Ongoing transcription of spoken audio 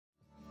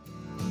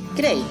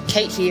G'day,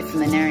 Kate here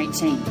from the Narrate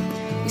team.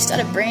 We start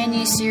a brand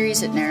new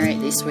series at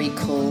Narrate this week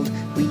called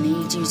We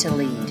Need You to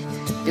Lead.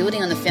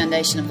 Building on the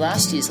foundation of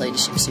last year's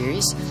leadership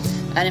series,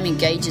 Adam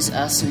engages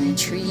us in an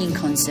intriguing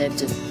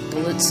concept of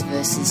bullets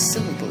versus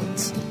silver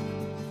bullets.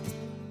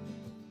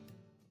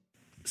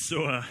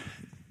 So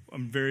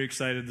I'm very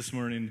excited this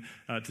morning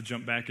to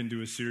jump back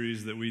into a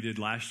series that we did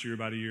last year,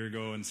 about a year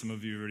ago, and some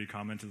of you already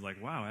commented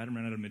like, wow, Adam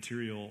ran out of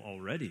material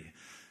already.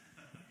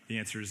 The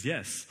answer is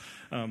yes.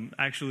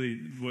 Actually,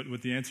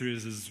 what the answer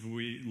is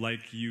we, like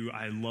you,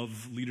 I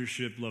love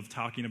leadership, love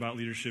talking about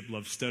leadership,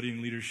 love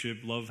studying leadership,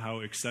 love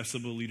how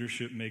accessible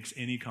leadership makes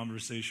any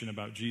conversation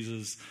about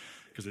Jesus,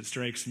 because it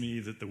strikes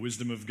me that the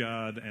wisdom of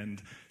God and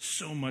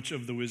so much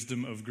of the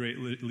wisdom of great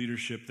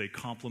leadership, they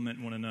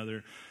complement one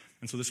another.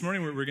 And so this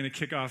morning we're going to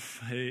kick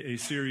off a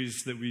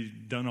series that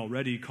we've done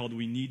already called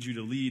We Need You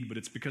to Lead, but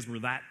it's because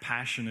we're that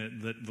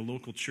passionate that the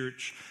local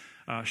church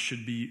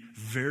should be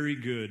very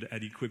good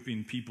at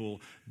equipping people,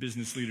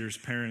 business leaders,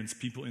 parents,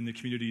 people in the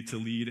community to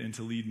lead and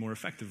to lead more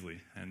effectively.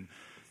 And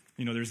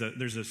you know, there's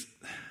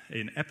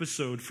an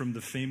episode from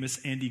the famous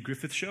Andy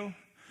Griffith Show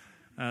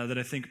that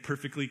I think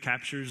perfectly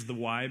captures the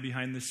why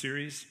behind this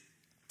series.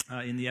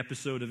 In the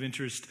episode of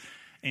interest,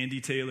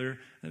 Andy Taylor,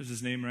 that was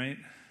his name, right?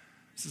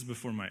 This is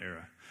before my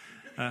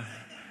era.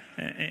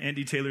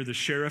 Andy Taylor, the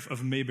sheriff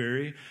of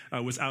Mayberry,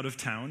 was out of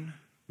town,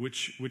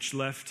 which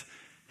left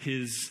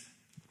his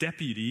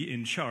deputy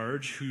in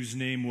charge, whose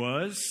name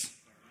was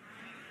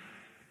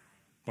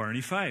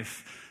Barney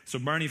Fife. So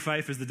Barney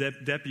Fife is the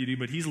deputy,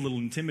 but he's a little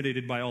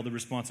intimidated by all the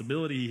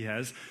responsibility he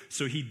has.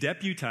 So he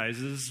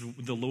deputizes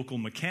the local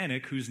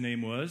mechanic, whose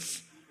name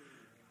was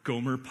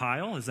Gomer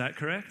Pyle. Is that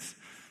correct?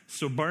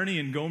 So Barney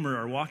and Gomer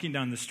are walking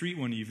down the street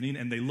one evening,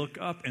 and they look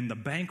up, and the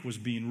bank was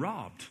being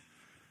robbed.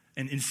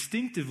 And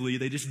instinctively,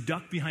 they just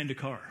duck behind a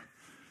car.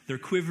 They're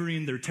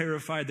quivering, they're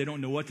terrified, they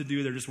don't know what to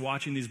do, they're just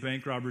watching these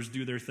bank robbers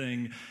do their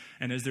thing.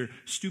 And as they're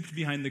stooped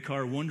behind the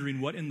car, wondering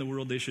what in the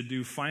world they should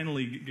do,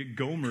 finally,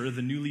 Gomer,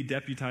 the newly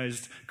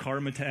deputized car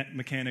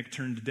mechanic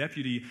turned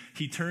deputy,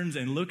 he turns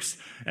and looks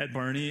at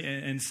Barney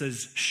and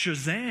says,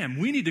 "Shazam,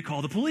 we need to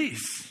call the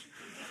police."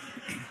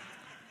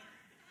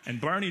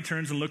 And Barney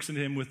turns and looks at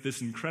him with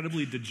this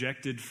incredibly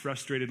dejected,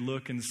 frustrated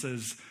look and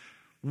says,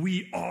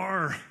 "We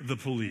are the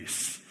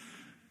police."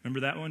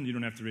 Remember that one? You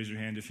don't have to raise your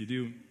hand if you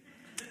do.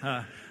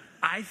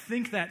 I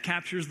think that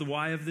captures the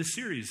why of this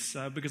series,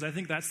 because I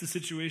think that's the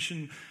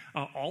situation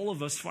all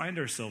of us find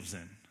ourselves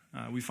in.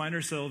 We find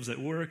ourselves at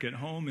work, at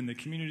home, in the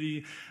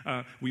community.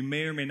 We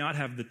may or may not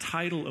have the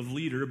title of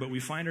leader, but we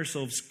find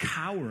ourselves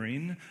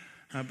cowering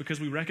because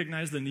we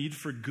recognize the need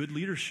for good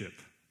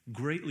leadership,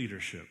 great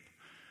leadership.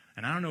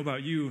 And I don't know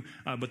about you,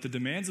 but the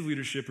demands of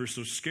leadership are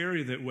so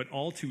scary that what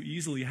all too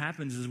easily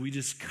happens is we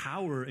just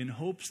cower in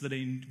hopes that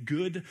a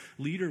good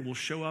leader will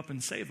show up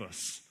and save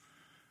us.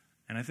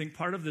 And I think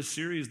part of this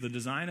series, the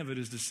design of it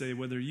is to say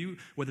whether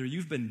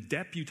you've been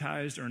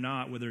deputized or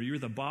not, whether you're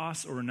the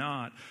boss or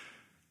not,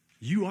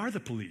 you are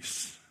the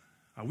police.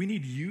 We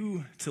need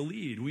you to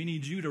lead. We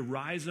need you to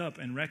rise up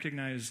and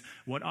recognize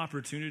what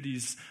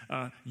opportunities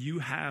you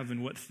have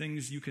and what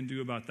things you can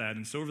do about that.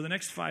 And so over the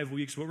next 5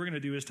 weeks, what we're going to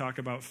do is talk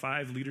about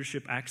 5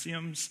 leadership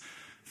axioms,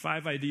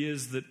 5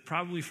 ideas that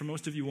probably for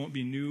most of you won't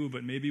be new,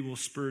 but maybe will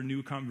spur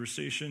new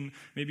conversation.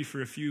 Maybe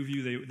for a few of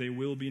you, they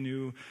will be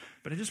new.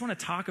 But I just want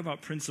to talk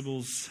about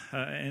principles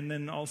and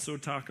then also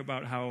talk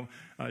about how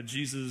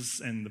Jesus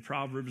and the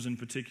Proverbs in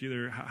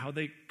particular, how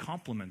they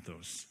complement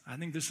those. I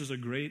think this is a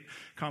great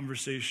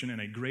conversation and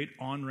a great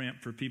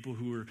on-ramp for people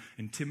who are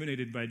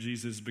intimidated by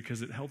Jesus,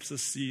 because it helps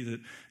us see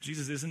that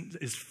Jesus isn't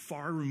as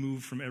far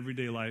removed from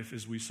everyday life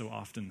as we so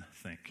often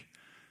think.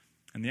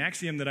 And the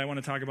axiom that I want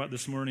to talk about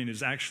this morning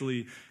is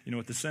actually,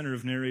 at the center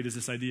of Narrate is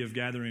this idea of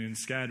gathering and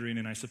scattering.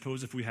 And I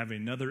suppose if we have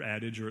another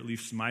adage, or at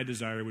least my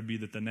desire would be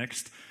that the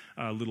next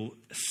little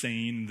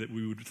saying that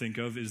we would think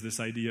of is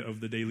this idea of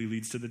the daily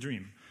leads to the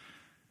dream.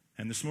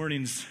 And this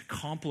morning's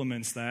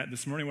complements that.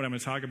 This morning what I'm going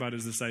to talk about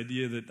is this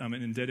idea that I'm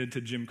indebted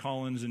to Jim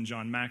Collins and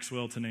John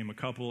Maxwell, to name a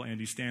couple.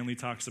 Andy Stanley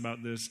talks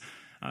about this.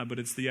 But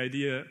it's the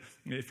idea,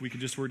 if we could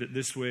just word it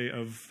this way,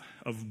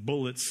 of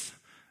bullets,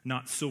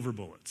 not silver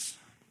bullets.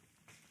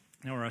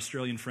 Now, our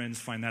Australian friends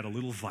find that a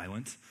little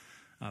violent,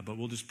 but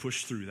we'll just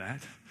push through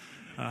that.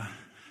 I'm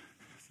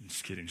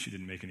just kidding. She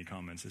didn't make any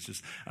comments. It's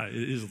just,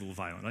 it is a little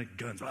violent, like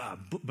guns,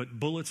 but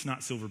bullets,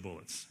 not silver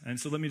bullets. And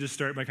so let me just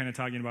start by kind of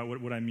talking about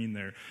what I mean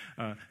there,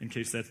 in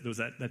case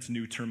that's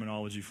new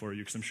terminology for you,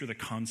 because I'm sure the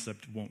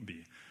concept won't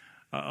be.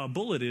 A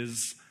bullet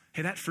is,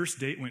 hey, that first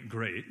date went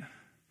great,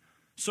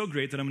 so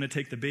great that I'm going to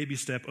take the baby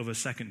step of a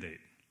second date.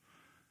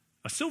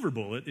 A silver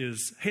bullet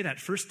is, hey, that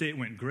first date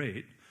went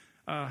great,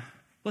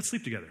 let's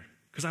sleep together,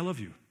 because I love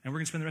you, and we're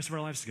going to spend the rest of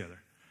our lives together.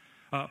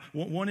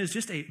 One is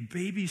just a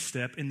baby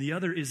step, and the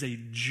other is a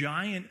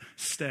giant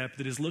step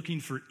that is looking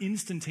for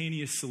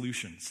instantaneous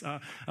solutions.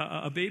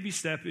 A baby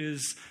step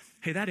is,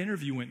 hey, that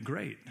interview went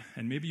great,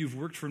 and maybe you've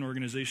worked for an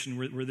organization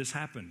where this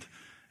happened.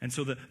 And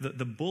so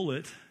the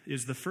bullet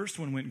is the first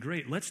one went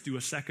great. Let's do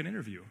a second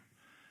interview.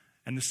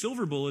 And the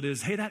silver bullet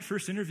is, hey, that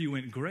first interview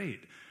went great.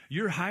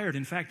 You're hired.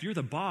 In fact, you're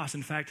the boss.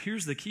 In fact,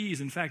 here's the keys.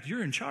 In fact,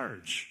 you're in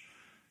charge.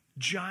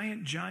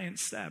 Giant, giant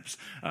steps.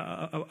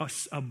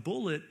 A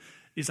bullet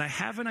is I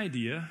have an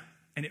idea,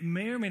 and it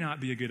may or may not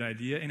be a good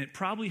idea, and it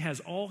probably has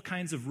all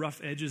kinds of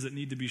rough edges that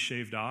need to be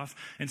shaved off,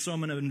 and so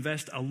I'm going to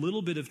invest a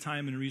little bit of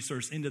time and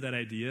resource into that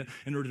idea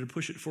in order to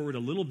push it forward a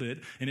little bit,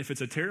 and if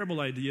it's a terrible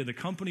idea, the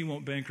company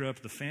won't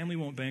bankrupt, the family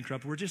won't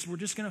bankrupt, we're just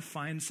going to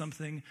find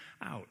something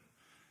out.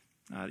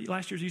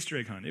 Last year's Easter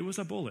egg hunt, it was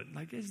a bullet.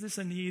 Like, is this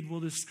a need? Will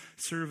this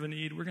serve a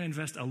need? We're going to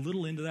invest a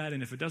little into that,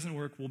 and if it doesn't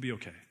work, we'll be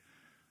okay.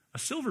 A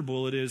silver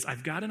bullet is,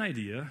 I've got an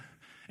idea,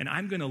 and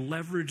I'm going to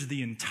leverage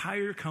the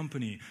entire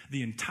company,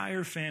 the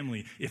entire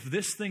family. If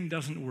this thing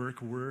doesn't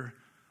work, we're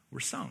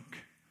sunk.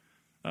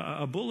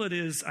 A bullet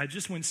is, I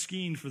just went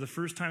skiing for the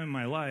first time in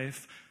my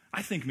life.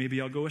 I think maybe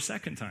I'll go a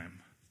second time.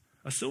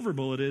 A silver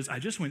bullet is, I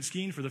just went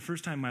skiing for the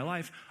first time in my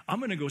life. I'm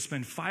going to go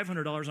spend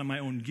 $500 on my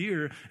own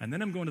gear, and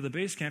then I'm going to the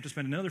base camp to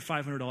spend another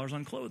 $500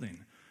 on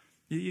clothing.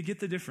 You get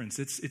the difference.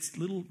 It's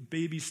little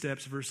baby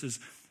steps versus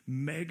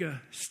mega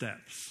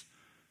steps.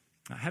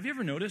 Have you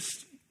ever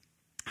noticed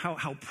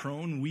how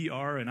prone we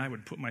are, and I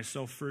would put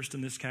myself first in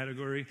this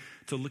category,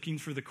 to looking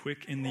for the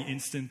quick and the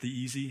instant, the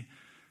easy?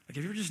 Like,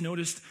 have you ever just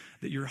noticed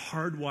that you're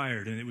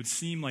hardwired, and it would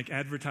seem like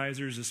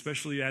advertisers,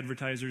 especially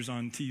advertisers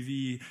on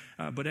TV,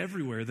 but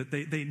everywhere, that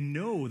they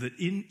know that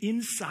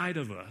inside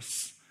of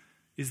us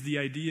is the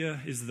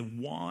idea, is the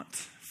want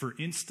for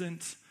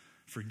instant,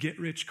 for get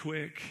rich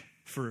quick,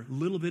 for a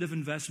little bit of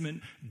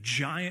investment,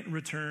 giant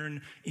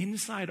return.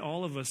 Inside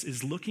all of us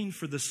is looking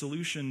for the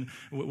solution,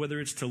 whether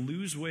it's to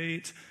lose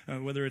weight,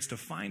 whether it's to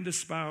find a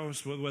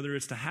spouse, whether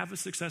it's to have a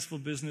successful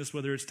business,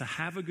 whether it's to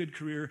have a good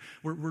career.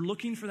 We're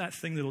looking for that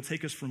thing that'll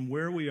take us from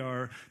where we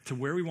are to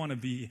where we want to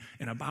be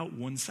in about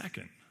 1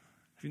 second.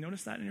 Have you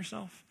noticed that in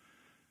yourself?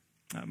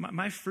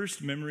 My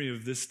first memory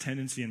of this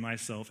tendency in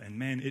myself, and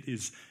man,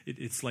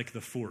 it's like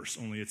the force,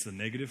 only it's a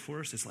negative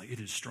force. It's like it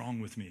is strong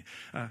with me.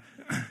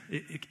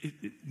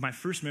 My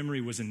first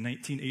memory was in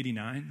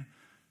 1989.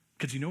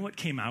 Because you know what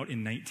came out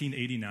in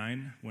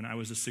 1989 when I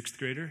was a 6th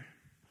grader?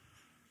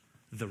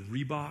 The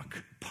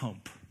Reebok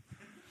Pump.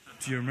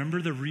 Do you remember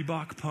the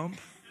Reebok Pump?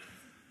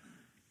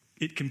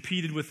 It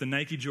competed with the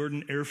Nike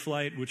Jordan Air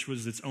Flight, which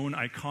was its own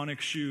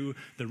iconic shoe.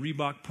 The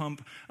Reebok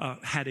Pump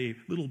had a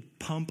little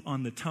pump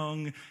on the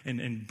tongue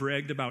and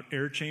bragged about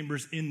air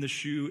chambers in the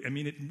shoe. I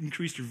mean, it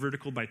increased your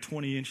vertical by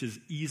 20 inches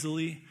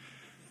easily.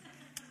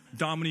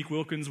 Dominique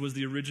Wilkins was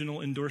the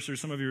original endorser.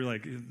 Some of you are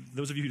like,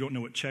 those of you who don't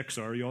know what checks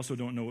are, you also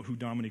don't know who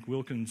Dominique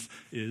Wilkins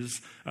is.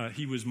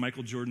 He was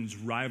Michael Jordan's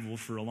rival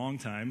for a long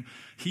time.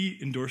 He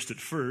endorsed it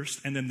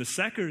first, and then the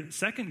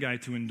second guy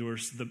to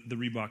endorse the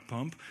Reebok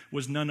Pump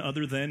was none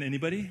other than,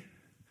 anybody?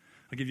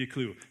 I'll give you a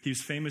clue. He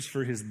was famous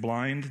for his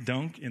blind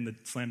dunk in the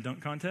slam dunk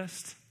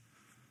contest.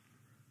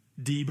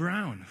 D.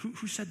 Brown.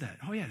 Who said that?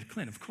 Oh yeah,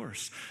 Clint, of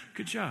course.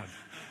 Good job.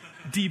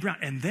 D. Brown.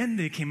 And then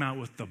they came out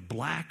with the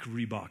black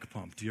Reebok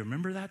Pump. Do you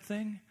remember that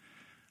thing?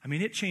 I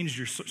mean, it changed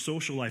your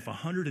social life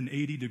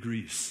 180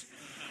 degrees.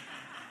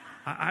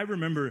 I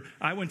remember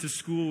I went to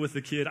school with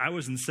a kid. I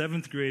was in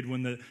 7th grade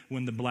when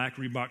the black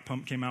Reebok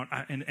Pump came out.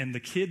 And the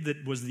kid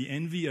that was the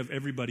envy of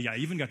everybody, I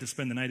even got to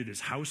spend the night at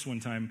his house one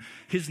time.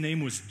 His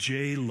name was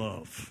J.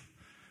 Love.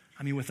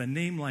 I mean, with a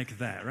name like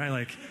that, right?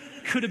 Like,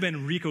 could have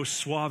been Rico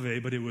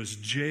Suave, but it was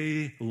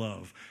J.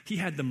 Love. He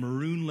had the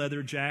maroon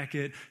leather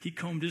jacket. He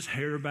combed his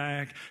hair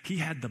back. He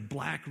had the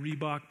black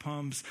Reebok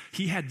pumps.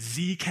 He had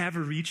Z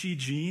Cavaricci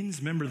jeans.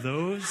 Remember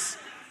those?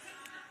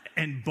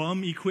 And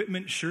bum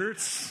equipment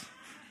shirts.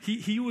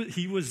 He was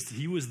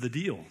the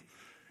deal.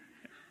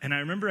 And I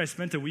remember I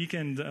spent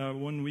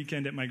one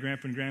weekend at my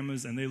grandpa and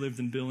grandma's, and they lived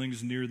in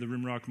Billings near the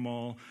Rimrock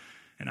Mall.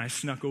 And I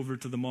snuck over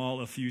to the mall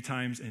a few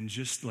times and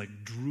just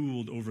like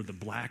drooled over the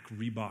black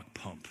Reebok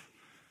Pump.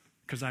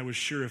 Because I was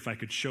sure if I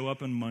could show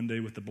up on Monday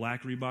with the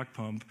black Reebok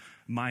Pump,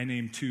 my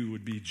name too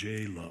would be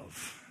J.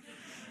 Love.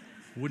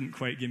 Wouldn't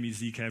quite give me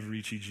Z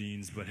Cavaricci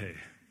jeans, but hey.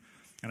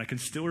 And I can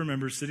still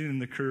remember sitting at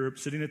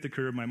the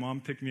curb. My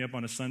mom picked me up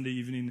on a Sunday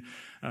evening.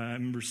 I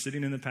remember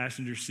sitting in the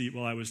passenger seat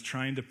while I was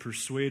trying to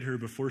persuade her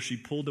before she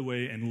pulled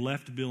away and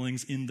left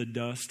Billings in the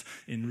dust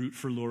en route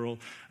for Laurel,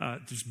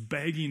 just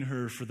begging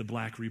her for the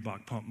black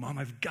Reebok Pump. Mom,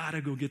 I've got to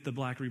go get the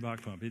black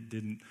Reebok Pump. It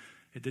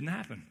didn't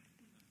happen.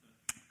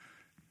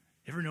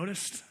 Ever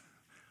noticed?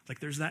 Like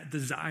there's that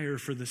desire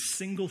for the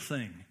single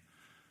thing.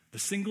 The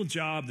single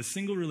job, the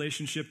single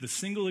relationship, the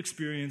single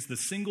experience, the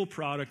single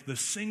product, the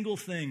single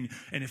thing.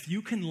 And if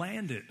you can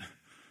land it,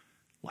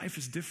 life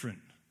is different.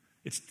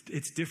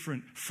 It's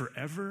different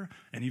forever,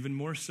 and even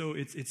more so,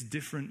 it's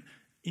different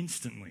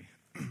instantly.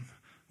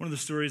 One of the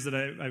stories that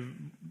I've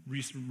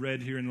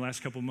read here in the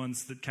last couple of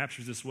months that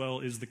captures this well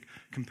is the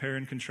compare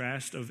and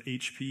contrast of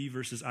HP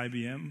versus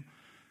IBM.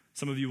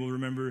 Some of you will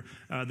remember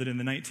that in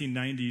the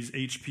 1990s,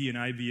 HP and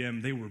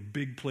IBM, they were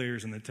big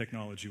players in the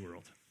technology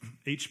world.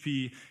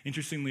 HP,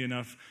 interestingly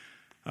enough,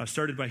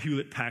 started by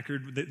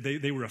Hewlett-Packard.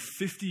 They were a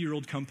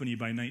 50-year-old company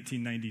by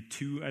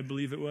 1992, I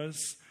believe it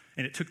was.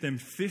 And it took them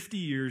 50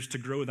 years to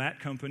grow that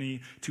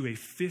company to a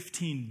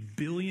 $15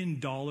 billion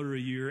a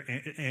year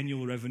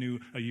annual revenue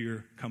a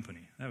year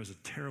company. That was a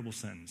terrible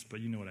sentence,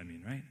 but you know what I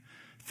mean, right?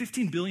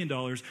 $15 billion,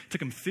 took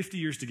them 50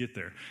 years to get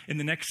there. In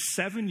the next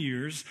 7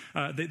 years,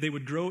 they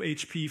would grow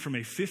HP from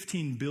a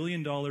 $15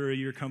 billion a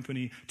year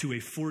company to a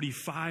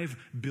 $45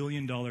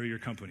 billion a year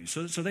company.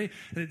 So they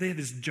had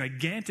this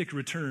gigantic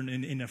return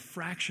in a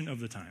fraction of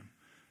the time.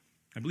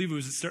 I believe it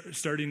was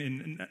starting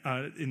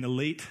in the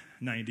late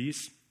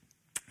 90s.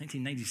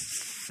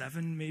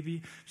 1997,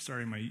 maybe.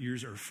 Sorry, my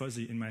ears are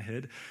fuzzy in my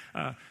head.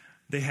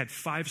 They had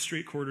 5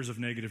 straight quarters of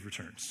negative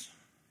returns.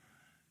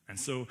 And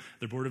so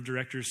their board of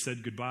directors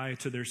said goodbye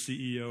to their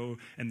CEO,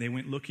 and they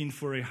went looking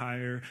for a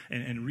hire.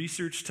 And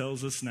research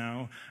tells us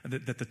now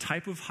that the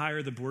type of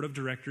hire the board of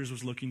directors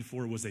was looking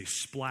for was a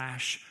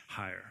splash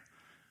hire.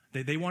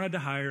 They wanted to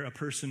hire a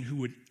person who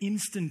would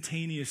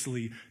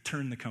instantaneously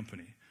turn the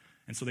company.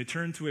 And so they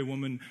turned to a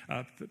woman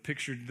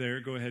pictured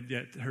there. Go ahead.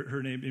 Yeah,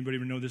 her name. Anybody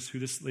ever know who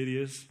this lady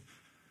is?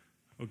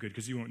 Oh, good,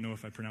 because you won't know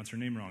if I pronounce her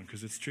name wrong,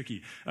 because it's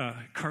tricky.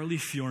 Carly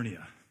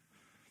Fiorina.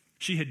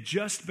 She had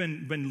just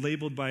been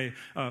labeled by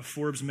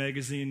Forbes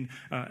magazine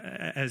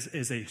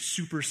as a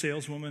super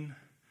saleswoman.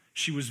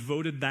 She was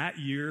voted that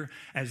year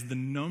as the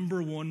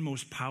 #1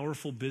 most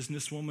powerful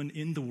businesswoman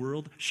in the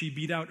world. She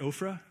beat out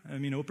Oprah.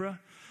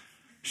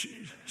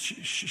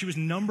 She was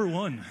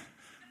 #1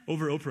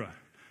 over Oprah.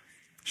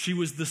 She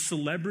was the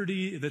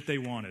celebrity that they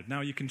wanted.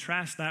 Now, you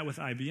contrast that with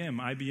IBM.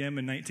 IBM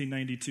in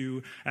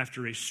 1992,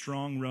 after a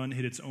strong run,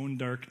 hit its own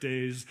dark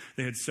days.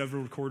 They had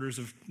several quarters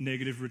of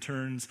negative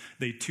returns.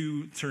 They,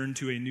 too, turned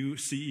to a new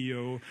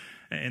CEO,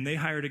 and they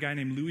hired a guy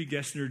named Louis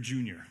Gessner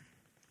Jr.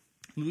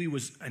 Louis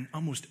was, in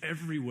almost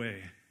every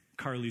way,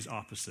 Carly's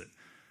opposite.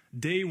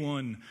 Day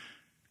one,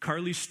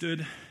 Carly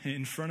stood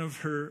in front of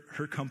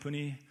her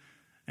company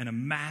and a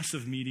mass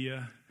of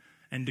media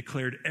and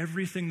declared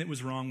everything that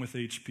was wrong with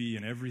HP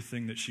and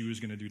everything that she was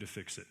going to do to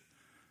fix it.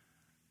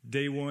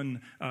 Day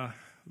one,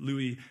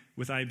 Louis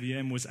with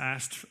IBM was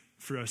asked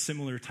for a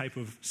similar type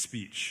of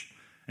speech.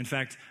 In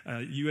fact,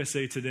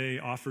 USA Today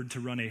offered to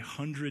run a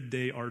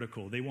 100-day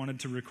article. They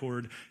wanted to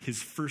record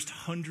his first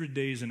 100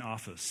 days in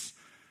office,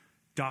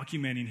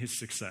 documenting his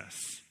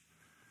success.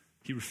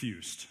 He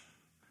refused.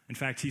 In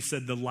fact, he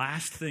said the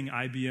last thing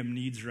IBM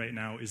needs right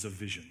now is a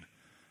vision.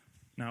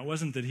 Now, it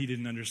wasn't that he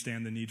didn't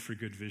understand the need for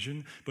good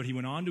vision, but he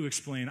went on to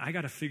explain, I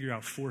got to figure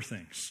out 4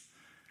 things.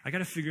 I got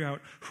to figure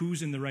out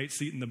who's in the right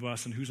seat in the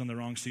bus and who's on the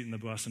wrong seat in the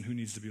bus and who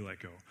needs to be let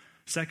go.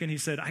 Second, he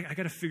said, I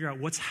got to figure out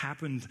what's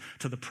happened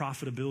to the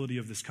profitability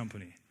of this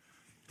company.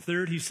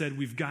 Third, he said,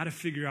 we've got to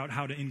figure out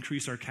how to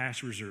increase our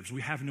cash reserves.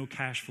 We have no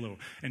cash flow.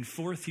 And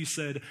fourth, he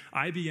said,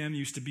 IBM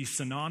used to be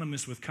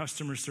synonymous with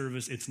customer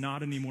service. It's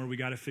not anymore. We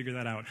got to figure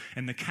that out.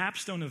 And the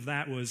capstone of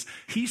that was,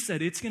 he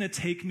said, it's going to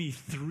take me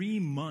 3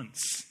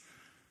 months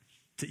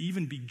to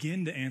even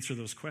begin to answer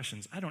those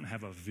questions. I don't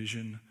have a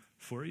vision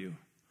for you.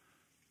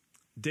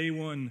 Day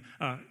one,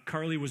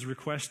 Carly was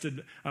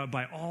requested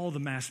by all the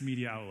mass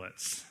media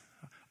outlets,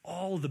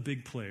 all the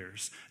big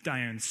players,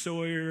 Diane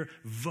Sawyer,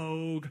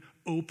 Vogue,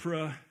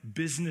 Oprah,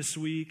 Business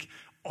Week,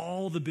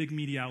 all the big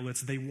media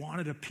outlets. They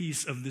wanted a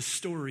piece of this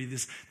story,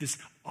 this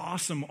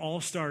awesome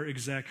all-star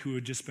exec who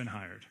had just been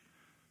hired.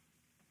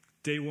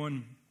 Day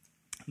one,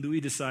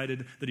 Louis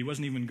decided that he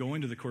wasn't even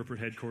going to the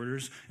corporate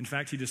headquarters. In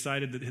fact, he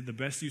decided that the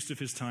best use of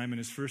his time and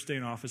his first day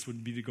in office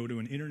would be to go to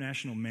an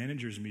international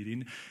managers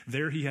meeting.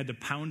 There he had to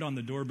pound on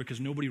the door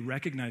because nobody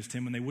recognized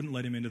him and they wouldn't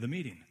let him into the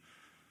meeting.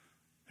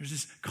 There's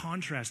this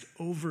contrast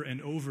over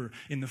and over.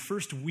 In the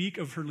first week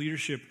of her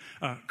leadership,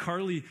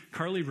 Carly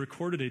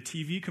recorded a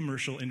TV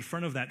commercial in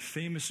front of that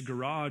famous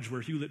garage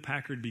where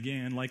Hewlett-Packard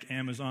began. Like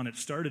Amazon, it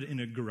started in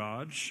a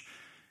garage.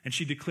 And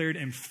she declared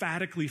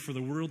emphatically for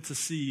the world to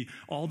see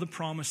all the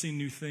promising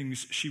new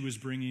things she was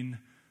bringing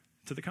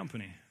to the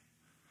company.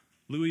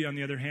 Louis, on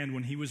the other hand,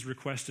 when he was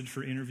requested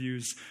for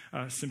interviews,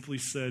 simply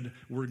said,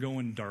 we're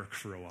going dark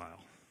for a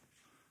while.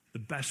 The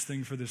best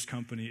thing for this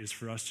company is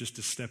for us just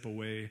to step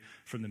away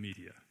from the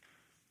media.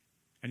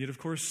 And yet, of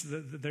course,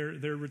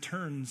 their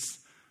returns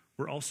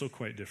were also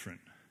quite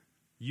different.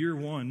 Year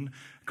one,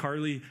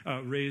 Carly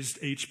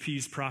raised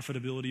HP's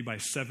profitability by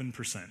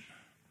 7%.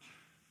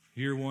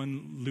 Year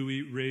one,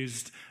 Louis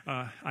raised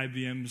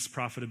IBM's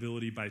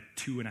profitability by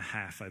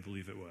 2.5%, I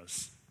believe it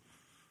was.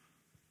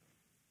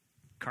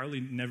 Carly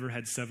never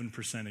had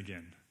 7%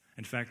 again.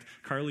 In fact,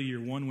 Carly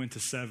year one went to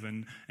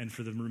 7, and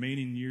for the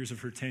remaining years of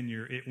her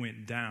tenure, it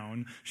went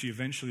down. She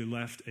eventually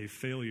left a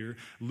failure.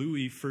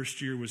 Louis,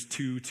 first year was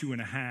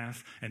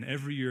 2.5, and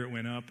every year it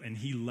went up, and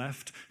he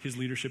left his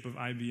leadership of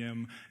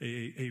IBM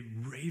a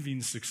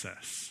raving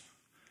success.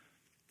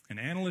 And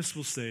analysts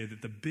will say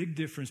that the big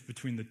difference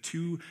between the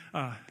two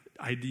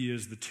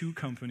ideas, the two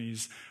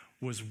companies,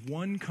 was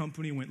one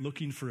company went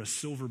looking for a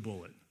silver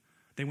bullet.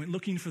 They went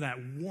looking for that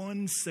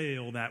one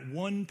sale, that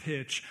one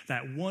pitch,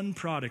 that one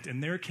product,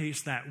 in their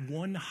case, that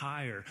one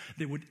hire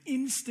that would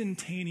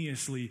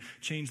instantaneously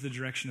change the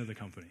direction of the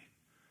company.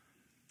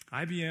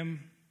 IBM,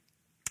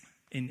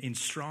 in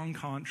strong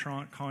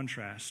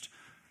contrast,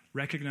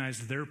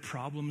 recognized their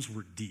problems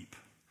were deep.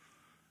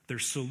 Their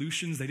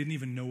solutions, they didn't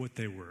even know what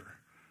they were.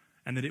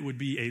 And that it would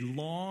be a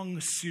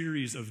long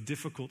series of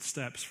difficult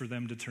steps for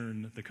them to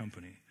turn the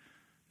company.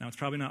 Now, it's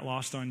probably not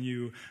lost on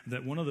you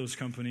that one of those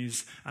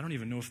companies, I don't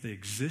even know if they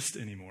exist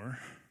anymore.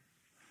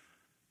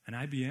 And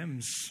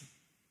IBM's,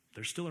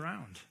 they're still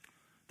around.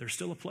 They're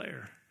still a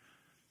player.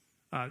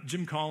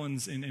 Jim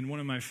Collins, in one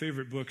of my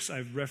favorite books,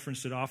 I've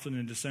referenced it often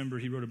in December,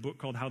 he wrote a book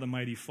called How the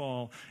Mighty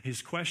Fall.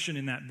 His question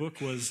in that book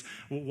was,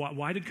 well,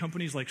 why did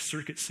companies like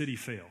Circuit City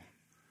fail?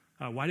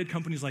 Why did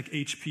companies like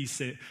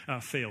HP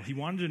fail? He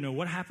wanted to know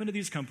what happened to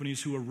these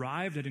companies who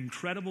arrived at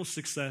incredible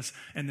success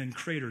and then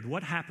cratered.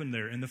 What happened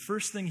there? And the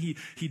first thing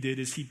he did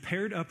is he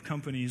paired up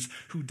companies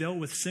who dealt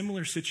with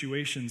similar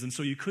situations. And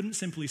so you couldn't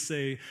simply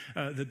say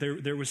that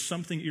there was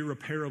something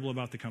irreparable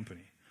about the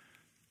company.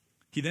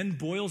 He then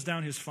boils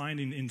down his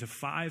finding into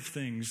 5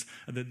 things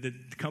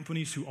that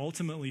companies who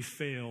ultimately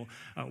fail,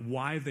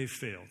 why they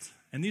failed.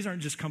 And these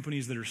aren't just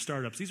companies that are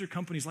startups. These are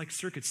companies like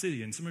Circuit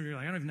City. And some of you are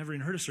like, I've never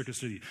even heard of Circuit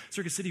City.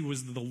 Circuit City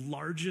was the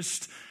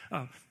largest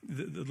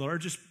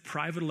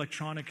private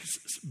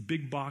electronics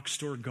big box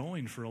store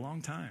going for a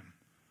long time.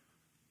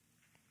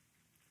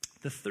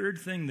 The third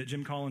thing that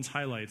Jim Collins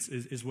highlights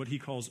is what he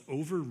calls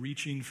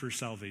overreaching for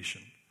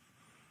salvation.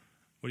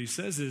 What he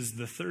says is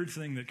the third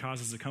thing that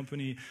causes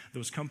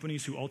those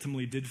companies who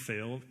ultimately did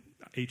fail,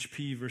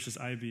 HP versus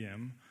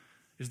IBM,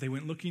 is they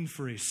went looking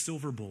for a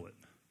silver bullet.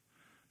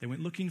 They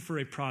went looking for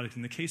a product.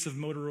 In the case of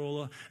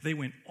Motorola, they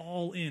went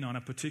all in on a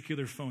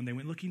particular phone. They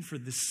went looking for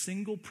this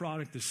single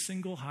product, this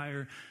single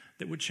hire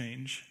that would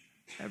change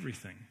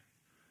everything.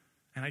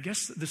 And I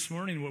guess this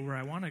morning where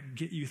I want to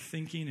get you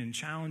thinking and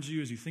challenge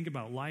you as you think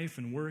about life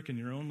and work and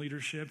your own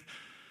leadership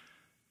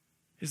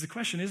is the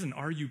question isn't,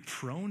 are you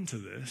prone to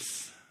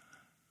this?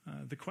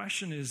 The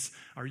question is,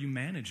 are you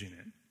managing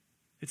it?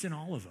 It's in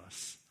all of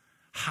us.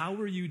 How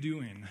are you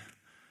doing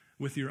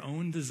with your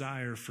own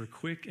desire for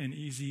quick and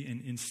easy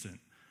and instant?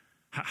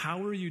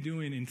 How are you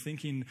doing in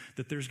thinking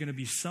that there's going to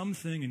be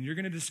something and you're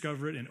going to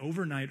discover it and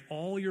overnight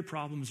all your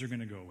problems are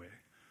going to go away?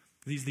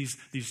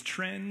 These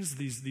trends,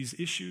 these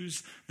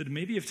issues that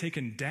maybe have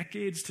taken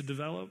decades to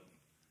develop,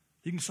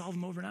 you can solve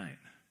them overnight.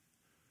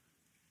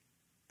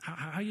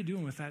 How are you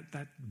doing with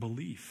that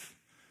belief?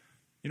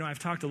 You know, I've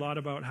talked a lot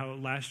about how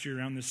last year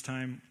around this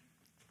time,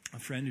 a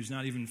friend who's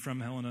not even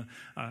from Helena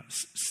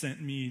sent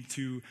me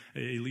to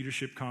a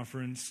leadership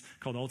conference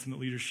called Ultimate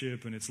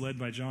Leadership, and it's led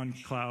by John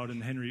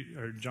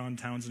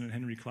Townsend and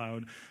Henry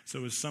Cloud. So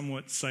it was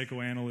somewhat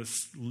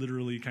psychoanalyst,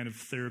 literally kind of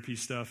therapy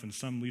stuff, and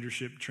some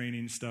leadership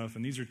training stuff.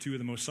 And these are 2 of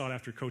the most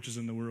sought-after coaches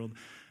in the world.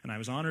 And I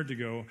was honored to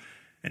go.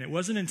 And it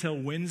wasn't until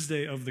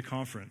Wednesday of the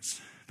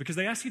conference, because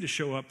they asked you to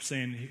show up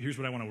saying, here's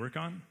what I want to work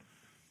on.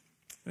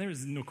 There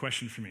was no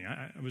question for me.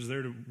 I was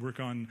there to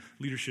work on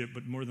leadership,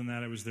 but more than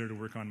that, I was there to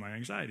work on my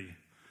anxiety.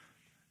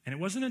 And it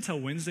wasn't until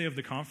Wednesday of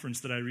the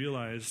conference that I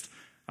realized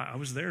I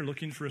was there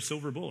looking for a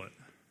silver bullet.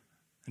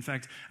 In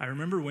fact, I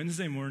remember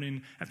Wednesday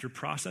morning, after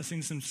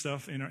processing some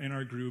stuff in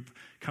our group,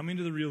 coming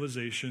to the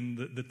realization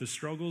that the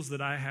struggles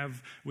that I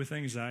have with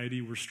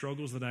anxiety were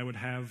struggles that I would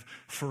have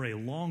for a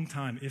long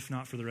time, if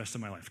not for the rest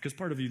of my life. Because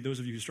those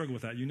of you who struggle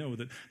with that, you know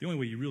that the only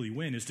way you really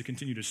win is to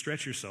continue to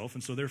stretch yourself,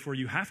 and so therefore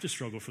you have to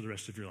struggle for the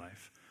rest of your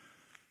life.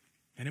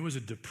 And it was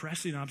a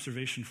depressing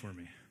observation for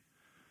me.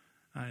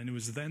 And it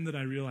was then that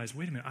I realized,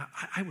 wait a minute,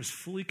 I was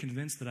fully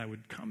convinced that I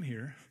would come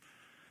here,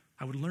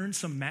 I would learn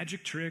some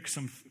magic trick,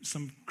 some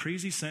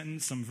crazy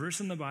sentence, some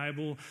verse in the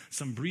Bible,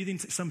 some breathing,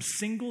 some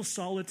single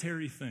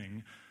solitary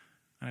thing,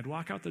 and I'd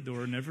walk out the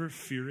door never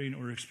fearing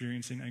or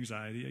experiencing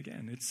anxiety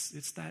again.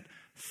 It's that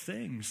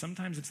thing.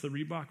 Sometimes it's the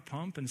Reebok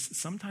pump, and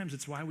sometimes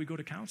it's why we go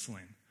to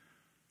counseling.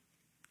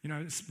 You know,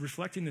 I was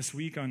reflecting this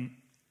week on,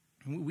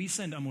 we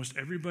send almost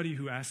everybody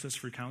who asks us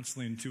for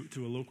counseling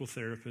to a local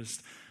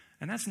therapist.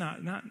 And that's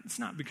it's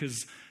not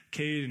because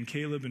Cade and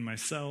Caleb and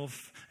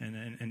myself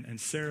and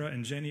Sarah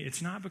and Jenny,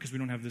 it's not because we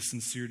don't have this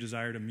sincere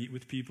desire to meet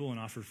with people and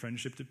offer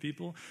friendship to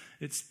people.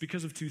 It's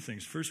because of 2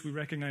 things. First, we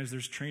recognize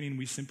there's training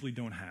we simply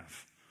don't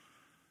have.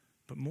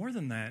 But more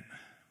than that,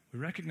 we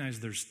recognize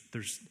there's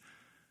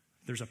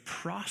a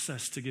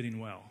process to getting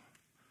well.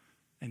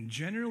 And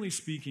generally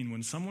speaking,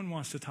 when someone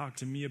wants to talk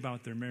to me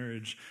about their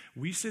marriage,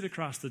 we sit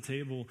across the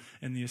table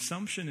and the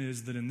assumption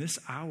is that in this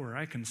hour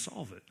I can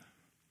solve it.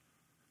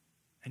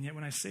 And yet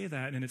when I say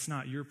that and it's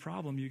not your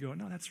problem, you go,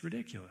 no, that's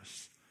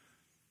ridiculous.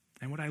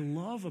 And what I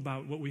love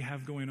about what we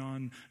have going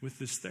on with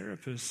this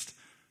therapist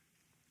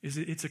is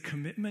it's a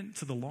commitment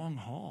to the long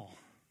haul.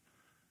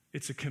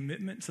 It's a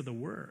commitment to the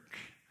work.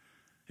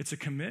 It's a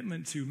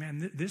commitment to,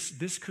 man,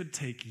 this could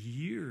take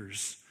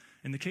years.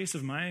 In the case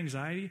of my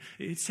anxiety,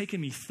 it's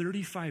taken me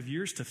 35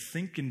 years to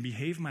think and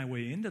behave my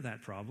way into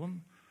that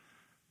problem.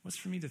 What's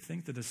for me to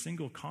think that a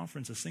single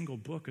conference, a single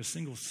book, a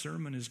single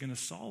sermon is going to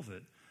solve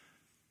it?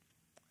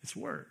 It's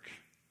work.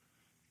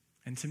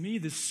 And to me,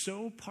 this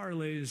so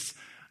parlays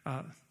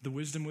the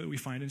wisdom that we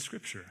find in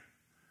Scripture.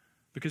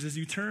 Because as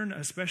you turn,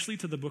 especially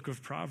to the book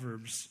of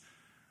Proverbs,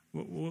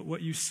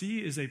 what you see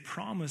is a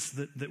promise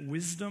that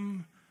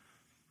wisdom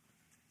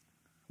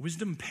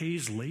wisdom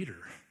pays later.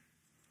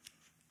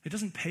 It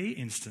doesn't pay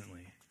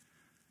instantly.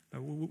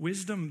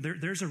 Wisdom,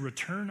 there's a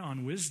return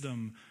on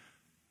wisdom,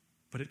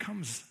 but it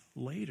comes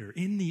later.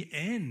 In the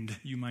end,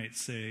 you might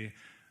say,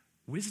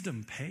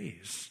 wisdom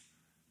pays.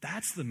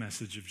 That's the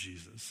message of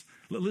Jesus.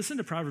 Listen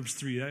to Proverbs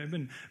 3. I've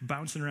been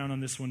bouncing around on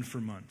this one for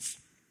months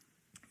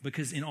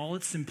because in all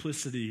its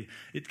simplicity,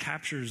 it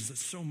captures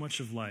so much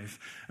of life.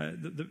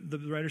 The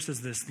writer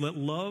says this, let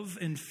love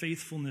and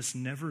faithfulness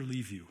never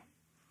leave you.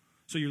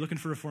 So you're looking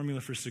for a formula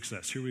for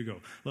success. Here we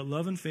go. Let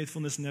love and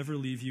faithfulness never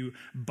leave you.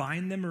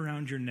 Bind them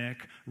around your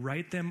neck.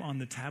 Write them on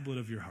the tablet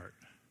of your heart.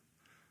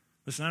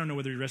 Listen, I don't know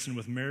whether you're wrestling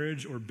with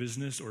marriage or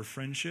business or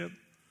friendship,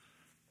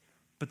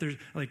 but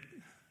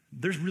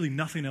there's really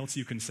nothing else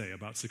you can say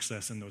about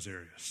success in those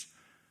areas.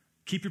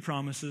 Keep your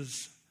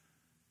promises.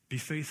 Be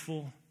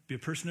faithful. Be a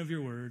person of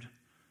your word.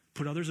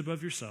 Put others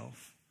above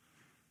yourself.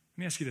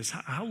 Let me ask you this.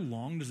 How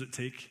long does it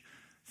take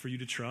for you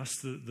to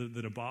trust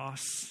that a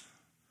boss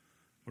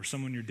or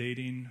someone you're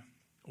dating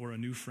or a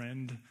new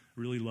friend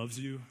really loves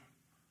you,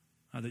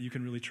 that you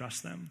can really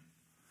trust them?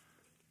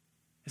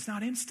 It's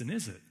not instant,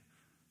 is it?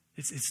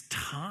 It's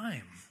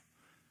time.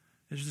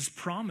 There's this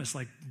promise,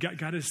 like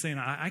God is saying,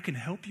 I can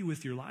help you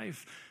with your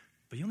life,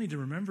 but you'll need to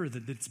remember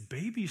that it's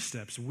baby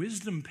steps.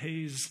 Wisdom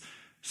pays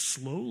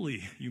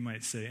slowly, you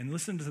might say. And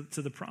listen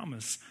to the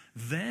promise.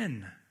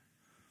 Then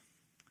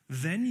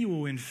you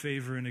will win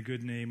favor and a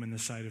good name in the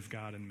sight of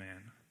God and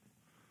man.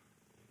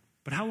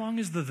 But how long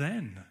is the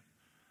then?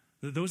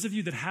 Those of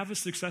you that have a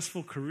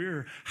successful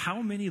career,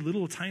 how many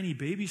little tiny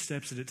baby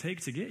steps did it take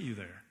to get you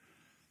there?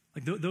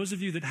 Like those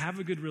of you that have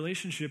a good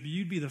relationship,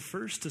 you'd be the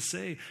first to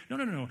say,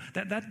 no.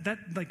 That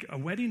like a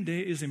wedding day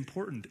is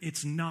important.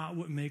 It's not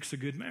what makes a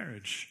good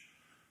marriage.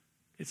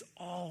 It's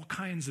all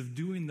kinds of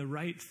doing the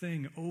right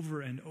thing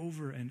over and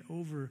over and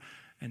over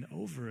and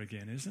over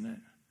again, isn't it?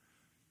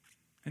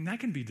 And that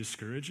can be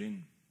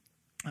discouraging.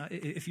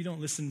 If you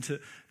don't listen to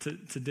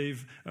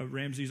Dave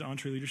Ramsey's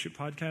EntreLeadership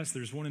podcast,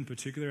 there's one in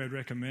particular I'd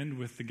recommend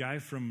with the guy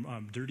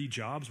from Dirty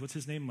Jobs. What's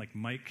his name? Like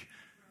Mike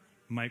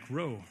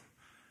Rowe.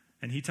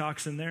 And he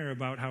talks in there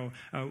about how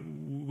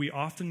we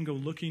often go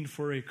looking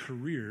for a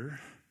career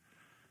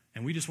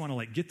and we just want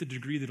to get the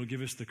degree that'll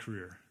give us the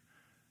career.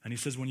 And he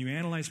says when you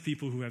analyze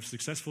people who have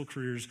successful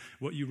careers,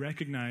 what you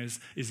recognize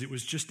is it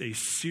was just a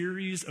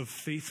series of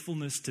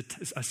faithfulness,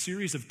 a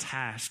series of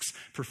tasks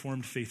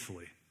performed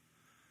faithfully.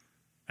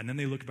 And then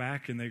they look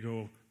back and they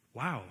go,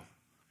 wow,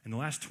 in the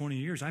last 20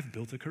 years, I've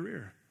built a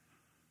career.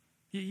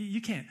 You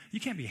can't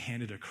be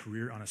handed a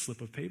career on a slip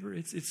of paper.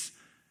 It's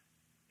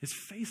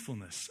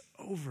faithfulness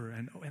over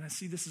and over. And I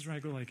see this is where I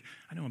go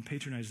I know I'm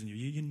patronizing you.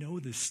 You know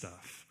this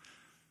stuff.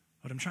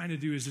 What I'm trying to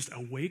do is just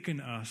awaken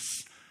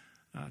us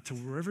to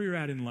wherever you're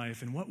at in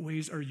life. In what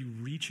ways are you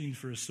reaching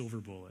for a silver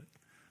bullet?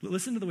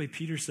 Listen to the way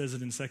Peter says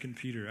it in 2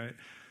 Peter.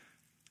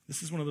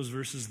 This is one of those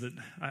verses that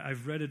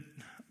I've read it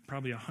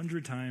probably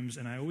 100 times,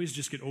 and I always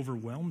just get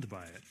overwhelmed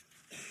by it.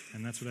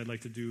 And that's what I'd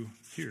like to do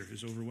here,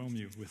 is overwhelm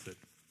you with it.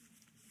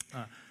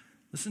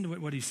 Listen to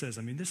what he says.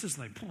 I mean, this is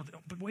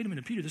but wait a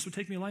minute, Peter, this would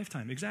take me a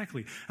lifetime.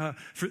 Exactly.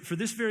 For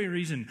this very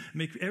reason,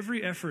 make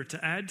every effort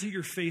to add to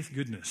your faith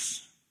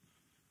goodness,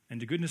 and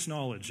to goodness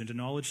knowledge, and to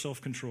knowledge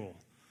self-control,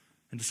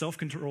 and to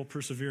self-control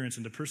perseverance,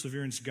 and to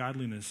perseverance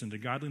godliness, and to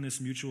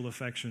godliness mutual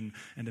affection,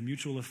 and to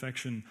mutual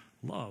affection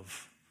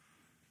love.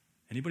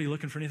 Anybody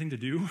looking for anything to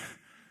do?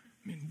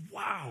 I mean,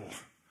 wow.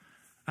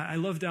 I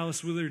love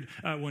Dallas Willard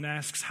when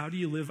asks, how do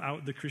you live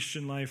out the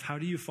Christian life? How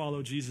do you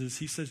follow Jesus?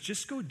 He says,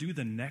 just go do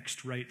the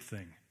next right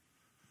thing.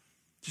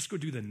 Just go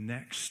do the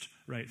next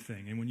right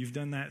thing. And when you've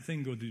done that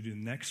thing, go do the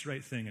next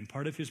right thing. And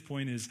part of his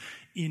point is,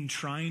 in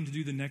trying to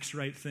do the next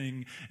right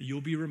thing,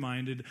 you'll be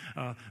reminded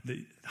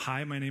that,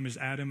 hi, my name is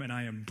Adam, and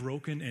I am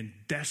broken and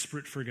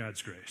desperate for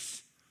God's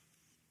grace.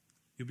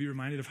 You'll be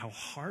reminded of how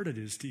hard it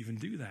is to even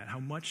do that, how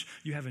much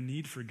you have a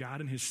need for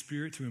God and his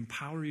Spirit to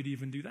empower you to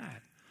even do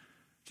that.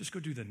 Just go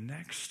do the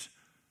next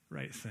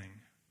right thing.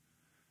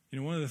 You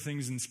know, one of the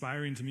things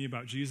inspiring to me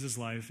about Jesus'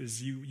 life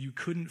is you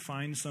couldn't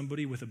find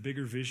somebody with a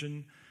bigger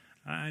vision.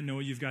 I know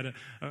you've got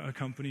a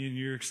company and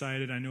you're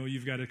excited. I know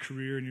you've got a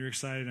career and you're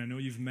excited. I know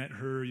you've met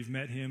her, you've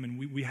met him, and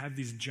we have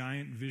these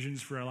giant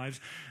visions for our lives.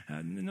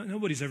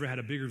 Nobody's ever had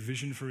a bigger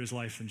vision for his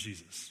life than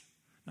Jesus.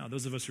 Now,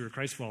 those of us who are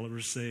Christ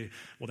followers say,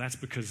 well, that's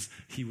because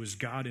he was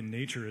God in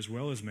nature as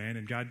well as man,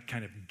 and God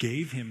kind of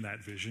gave him that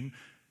vision,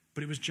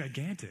 but it was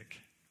gigantic.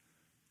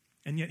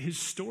 And yet his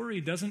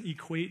story doesn't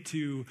equate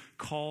to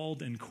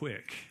called and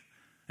quick,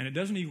 and it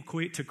doesn't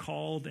equate to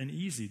called and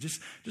easy.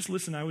 Just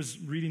listen, I was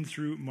reading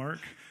through Mark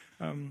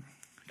a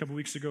couple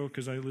weeks ago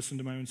because I listened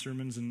to my own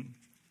sermons and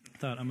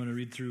thought I'm going to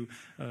read through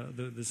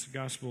this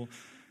gospel.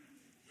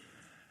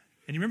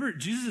 And you remember,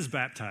 Jesus is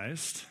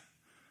baptized,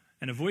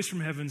 and a voice from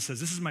heaven says,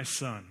 this is my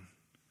son.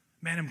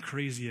 Man, I'm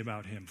crazy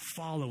about him.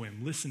 Follow him.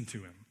 Listen to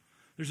him.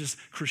 There's this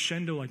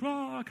crescendo,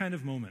 kind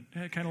of moment.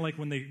 Kind of like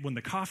when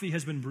the coffee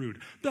has been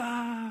brewed.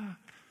 Ah!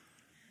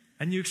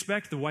 And you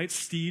expect the white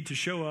steed to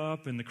show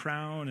up and the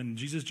crown, and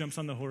Jesus jumps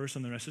on the horse,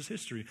 and the rest is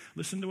history.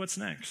 Listen to what's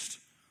next.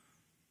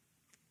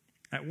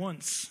 At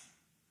once,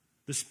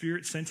 the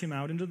Spirit sent him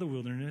out into the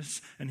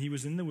wilderness, and he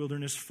was in the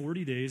wilderness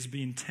 40 days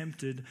being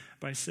tempted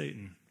by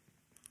Satan.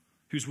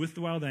 He was with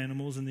the wild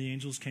animals, and the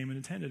angels came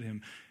and attended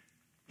him.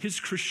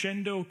 His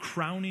crescendo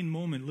crowning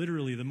moment,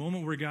 literally, the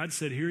moment where God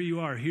said, here you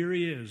are, here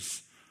he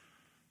is.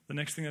 The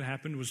next thing that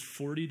happened was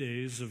 40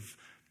 days of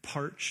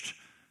parched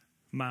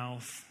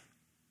mouth,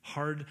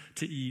 hard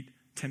to eat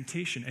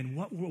temptation. And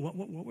what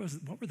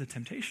were the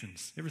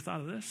temptations? You ever thought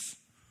of this?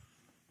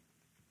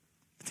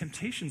 The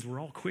temptations were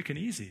all quick and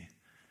easy.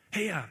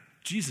 Hey,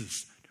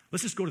 Jesus,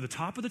 let's just go to the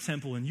top of the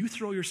temple and you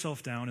throw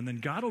yourself down, and then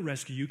God will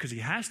rescue you because he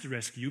has to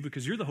rescue you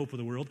because you're the hope of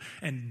the world.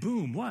 And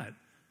boom, what?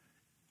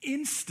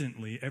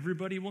 Instantly,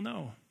 everybody will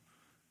know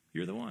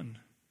you're the one.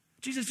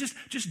 Jesus,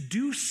 just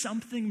do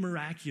something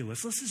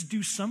miraculous. Let's just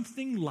do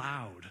something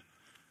loud,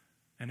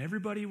 and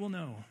everybody will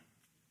know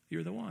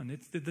you're the one.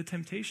 It's the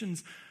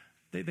temptations,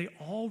 they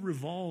all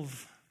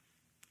revolve,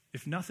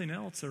 if nothing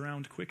else,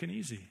 around quick and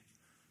easy.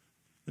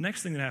 The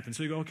next thing that happens,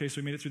 so you go, okay, so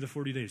we made it through the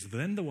 40 days.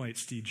 Then the white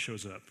steed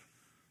shows up.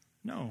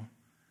 No.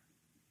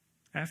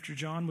 After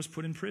John was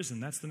put in prison,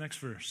 that's the next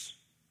verse.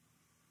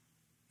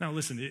 Now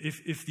listen,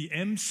 if the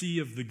MC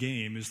of the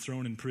game is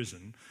thrown in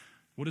prison,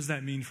 what does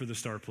that mean for the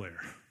star player?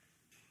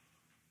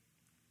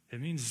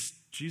 It means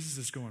Jesus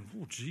is going,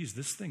 oh, geez,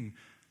 this thing,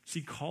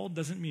 see, called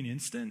doesn't mean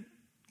instant.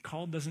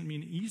 Called doesn't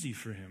mean easy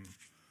for him.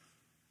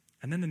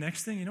 And then the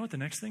next thing, you know what the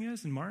next thing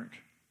is in Mark?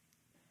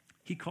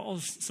 He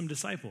calls some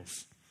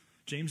disciples,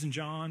 James and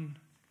John,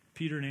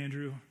 Peter and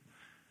Andrew.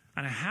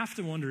 And I have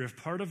to wonder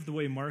if part of the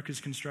way Mark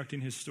is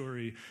constructing his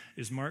story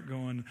is Mark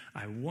going,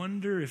 I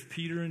wonder if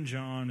Peter and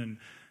John, and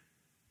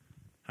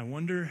I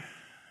wonder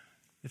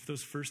if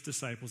those first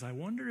disciples, I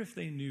wonder if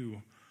they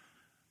knew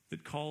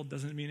that called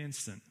doesn't mean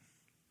instant.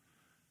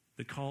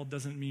 That called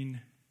doesn't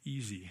mean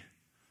easy.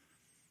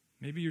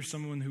 Maybe you're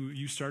someone who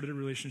you started a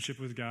relationship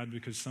with God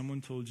because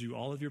someone told you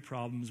all of your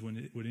problems when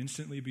it would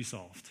instantly be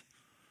solved.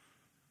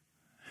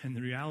 And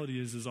the reality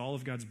is all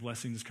of God's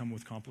blessings come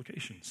with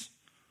complications.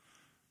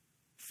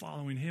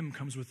 Following him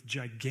comes with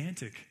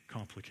gigantic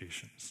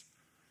complications.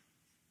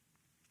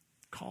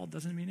 Called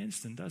doesn't mean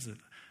instant, does it?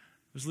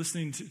 I was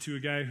listening to a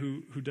guy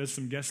who does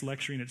some guest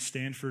lecturing at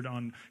Stanford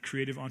on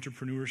creative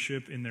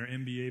entrepreneurship in their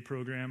MBA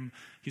program.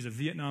 He's a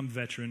Vietnam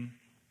veteran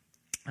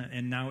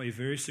and now a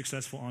very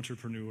successful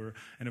entrepreneur.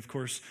 And of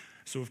course,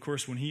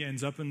 when he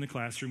ends up in the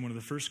classroom, one of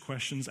the first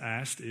questions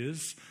asked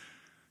is,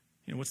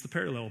 what's the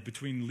parallel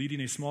between leading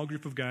a small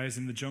group of guys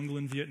in the jungle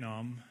in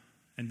Vietnam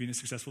and being a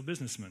successful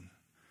businessman?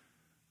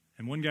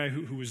 And one guy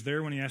who was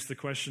there when he asked the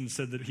question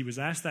said that he was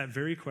asked that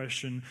very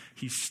question.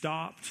 He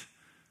stopped,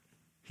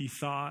 he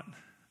thought,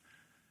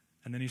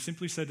 and then he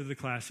simply said to the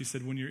class, he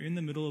said, when you're in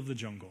the middle of the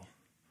jungle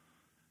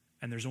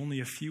and there's only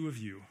a few of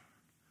you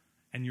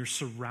and you're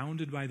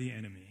surrounded by the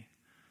enemy,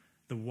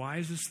 the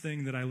wisest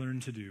thing that I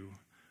learned to do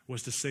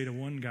was to say to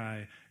one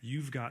guy,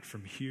 you've got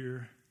from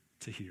here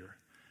to here.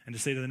 And to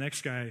say to the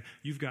next guy,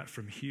 you've got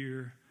from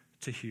here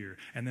to here.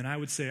 And then I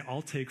would say,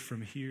 I'll take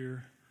from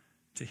here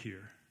to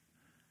here.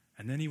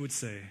 And then he would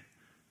say,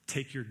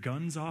 take your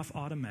guns off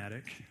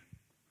automatic,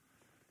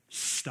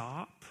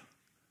 stop,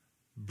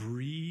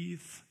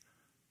 breathe,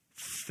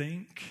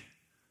 think,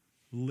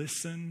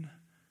 listen,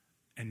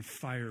 and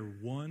fire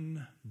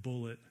one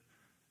bullet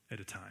at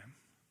a time.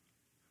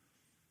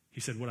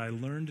 He said, what I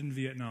learned in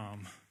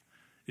Vietnam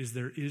is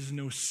there is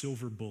no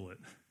silver bullet.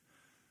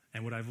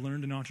 And what I've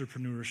learned in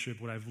entrepreneurship,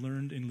 what I've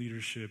learned in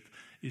leadership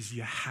is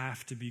you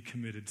have to be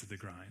committed to the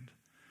grind.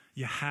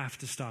 You have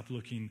to stop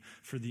looking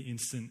for the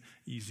instant,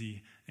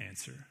 easy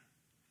answer.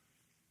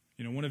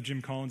 One of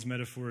Jim Collins'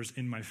 metaphors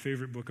in my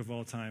favorite book of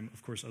all time,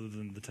 of course, other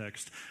than the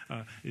text,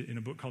 in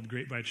a book called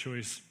Great by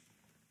Choice,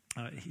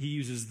 he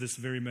uses this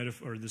very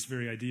metaphor, or this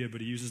very idea,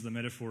 but he uses the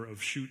metaphor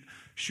of shoot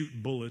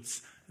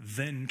bullets,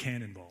 then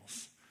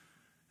cannonballs.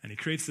 And he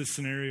creates this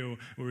scenario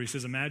where he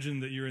says, imagine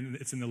that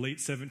it's in the late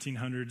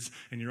 1700s,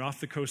 and you're off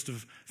the coast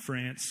of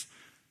France,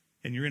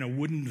 and you're in a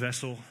wooden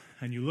vessel,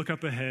 and you look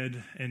up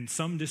ahead, and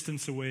some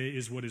distance away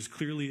is what is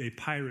clearly a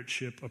pirate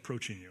ship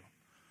approaching you.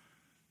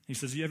 He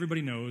says,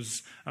 everybody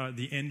knows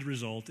the end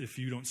result if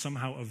you don't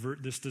somehow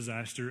avert this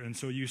disaster. And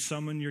so you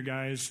summon your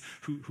guys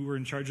who are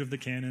in charge of the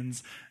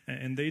cannons,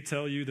 and they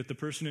tell you that the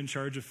person in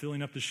charge of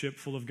filling up the ship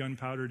full of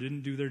gunpowder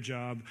didn't do their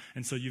job,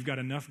 and so you've got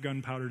enough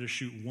gunpowder to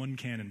shoot one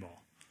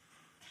cannonball.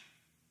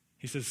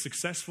 He says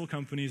successful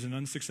companies and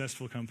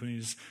unsuccessful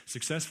companies,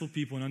 successful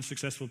people and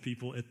unsuccessful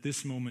people at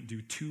this moment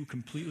do two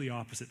completely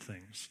opposite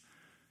things.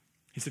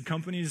 He said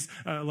companies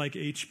like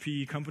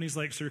HP, companies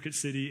like Circuit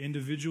City,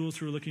 individuals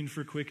who are looking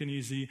for quick and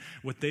easy,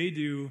 what they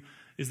do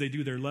is they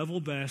do their level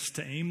best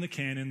to aim the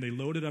cannon. They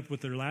load it up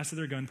with their last of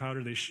their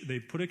gunpowder. They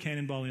put a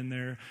cannonball in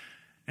there,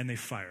 and they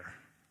fire.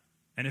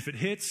 And if it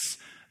hits,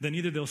 then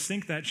either they'll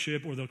sink that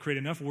ship or they'll create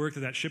enough work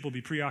that ship will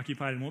be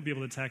preoccupied and won't be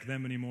able to attack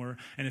them anymore.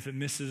 And if it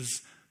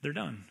misses, they're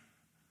done.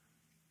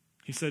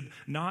 He said,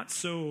 not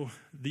so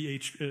the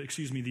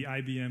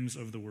IBMs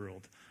of the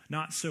world.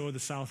 Not so the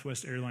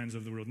Southwest Airlines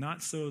of the world.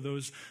 Not so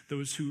those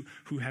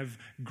who have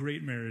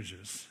great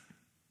marriages.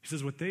 He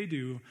says what they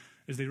do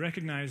is they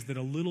recognize that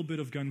a little bit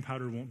of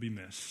gunpowder won't be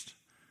missed.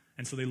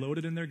 And so they load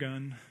it in their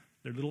gun,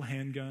 their little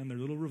handgun, their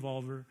little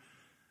revolver,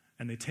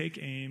 and they take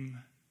aim,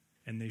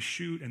 and they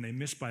shoot, and they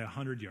miss by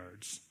 100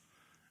 yards.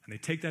 And they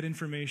take that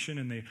information,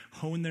 and they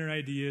hone their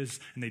ideas,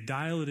 and they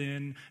dial it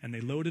in, and they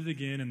load it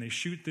again, and they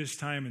shoot this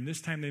time, and this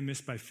time they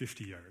miss by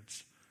 50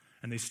 yards.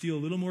 And they steal a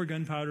little more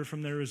gunpowder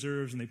from their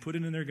reserves, and they put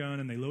it in their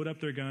gun, and they load up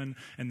their gun,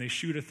 and they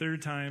shoot a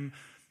third time.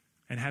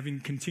 And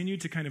having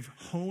continued to kind of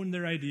hone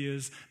their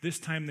ideas, this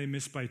time they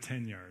miss by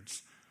 10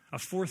 yards. A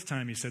fourth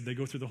time, he said, they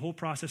go through the whole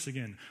process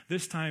again.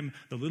 This time,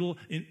 the little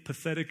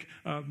pathetic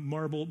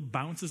marble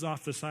bounces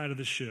off the side of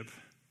the ship,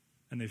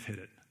 and they've hit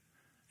it.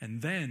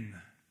 And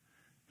then,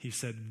 he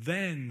said,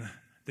 then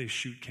they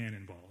shoot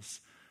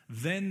cannonballs.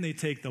 Then they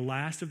take the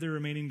last of their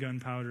remaining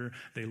gunpowder,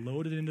 they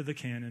load it into the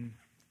cannon,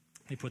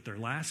 they put their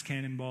last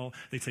cannonball,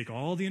 they take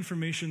all the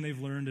information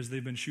they've learned as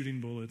they've been shooting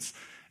bullets,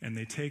 and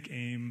they take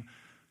aim,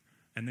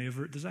 and they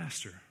avert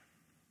disaster.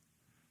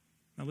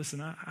 Now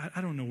listen, I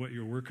don't know what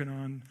you're working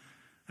on.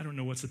 I don't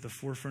know what's at the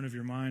forefront of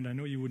your mind. I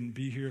know you wouldn't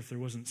be here if there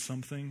wasn't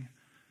something,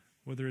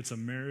 whether it's a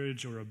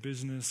marriage or a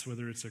business,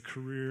 whether it's a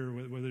career,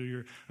 whether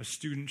you're a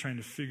student trying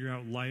to figure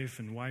out life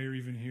and why you're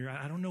even here.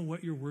 I don't know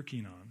what you're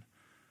working on.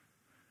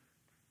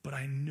 But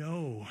I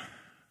know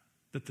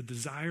that the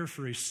desire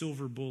for a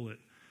silver bullet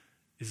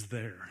is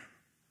there.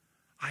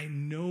 I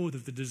know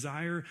that the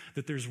desire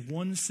that there's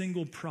one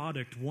single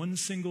product, one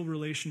single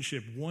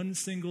relationship, one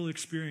single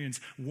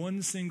experience,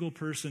 one single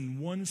person,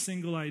 one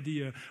single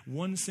idea,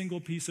 one single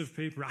piece of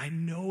paper. I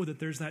know that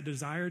there's that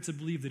desire to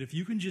believe that if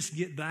you can just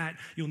get that,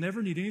 you'll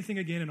never need anything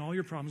again and all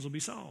your problems will be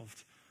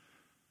solved.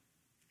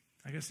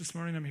 I guess this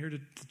morning I'm here to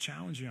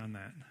challenge you on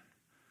that.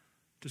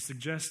 To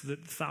suggest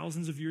that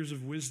thousands of years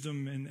of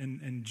wisdom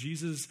and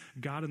Jesus,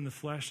 God in the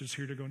flesh, is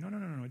here to go, no,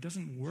 it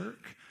doesn't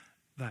work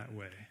that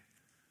way.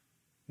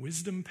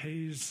 Wisdom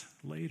pays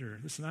later.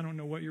 Listen, I don't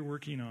know what you're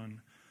working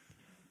on,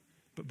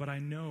 but I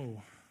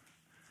know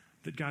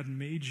that God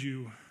made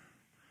you,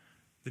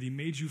 that he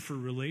made you for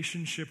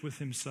relationship with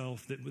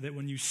himself, that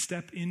when you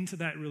step into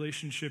that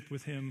relationship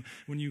with him,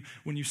 when you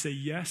say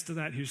yes to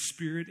that, his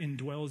Spirit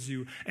indwells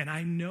you. And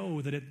I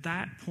know that at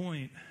that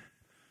point,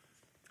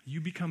 you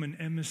become an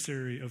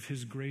emissary of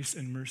his grace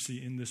and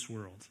mercy in this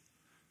world.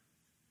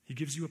 He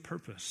gives you a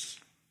purpose.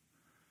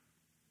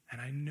 And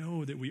I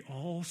know that we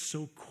all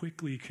so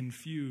quickly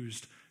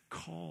confused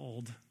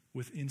called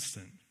with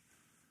instant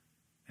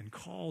and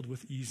called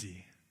with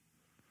easy.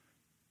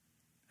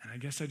 And I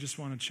guess I just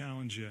want to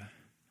challenge you.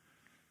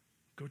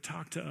 Go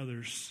talk to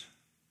others.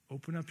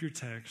 Open up your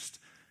text.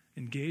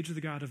 Engage the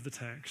God of the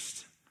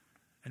text.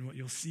 And what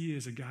you'll see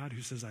is a God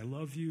who says, I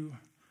love you,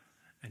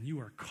 and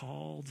you are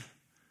called,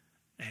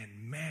 and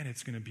man,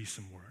 it's going to be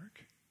some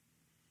work.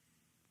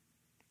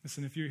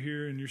 Listen, if you're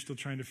here and you're still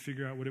trying to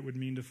figure out what it would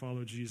mean to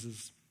follow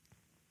Jesus,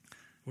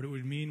 what it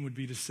would mean would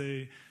be to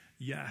say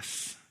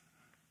yes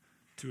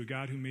to a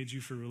God who made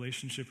you for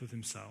relationship with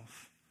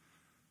himself.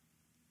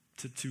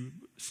 To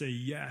say,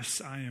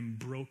 yes, I am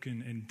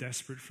broken and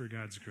desperate for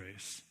God's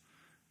grace.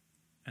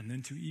 And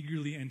then to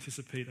eagerly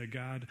anticipate a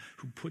God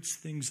who puts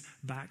things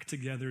back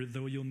together,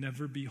 though you'll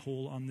never be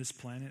whole on this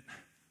planet,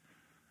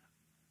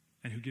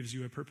 and who gives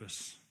you a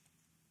purpose,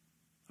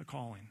 a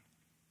calling.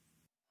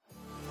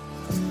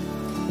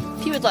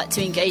 If you would like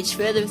to engage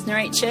further with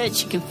Narrate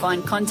Church, you can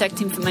find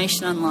contact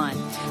information online,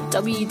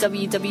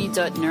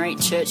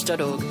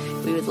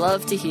 www.narratechurch.org. We would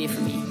love to hear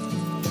from you.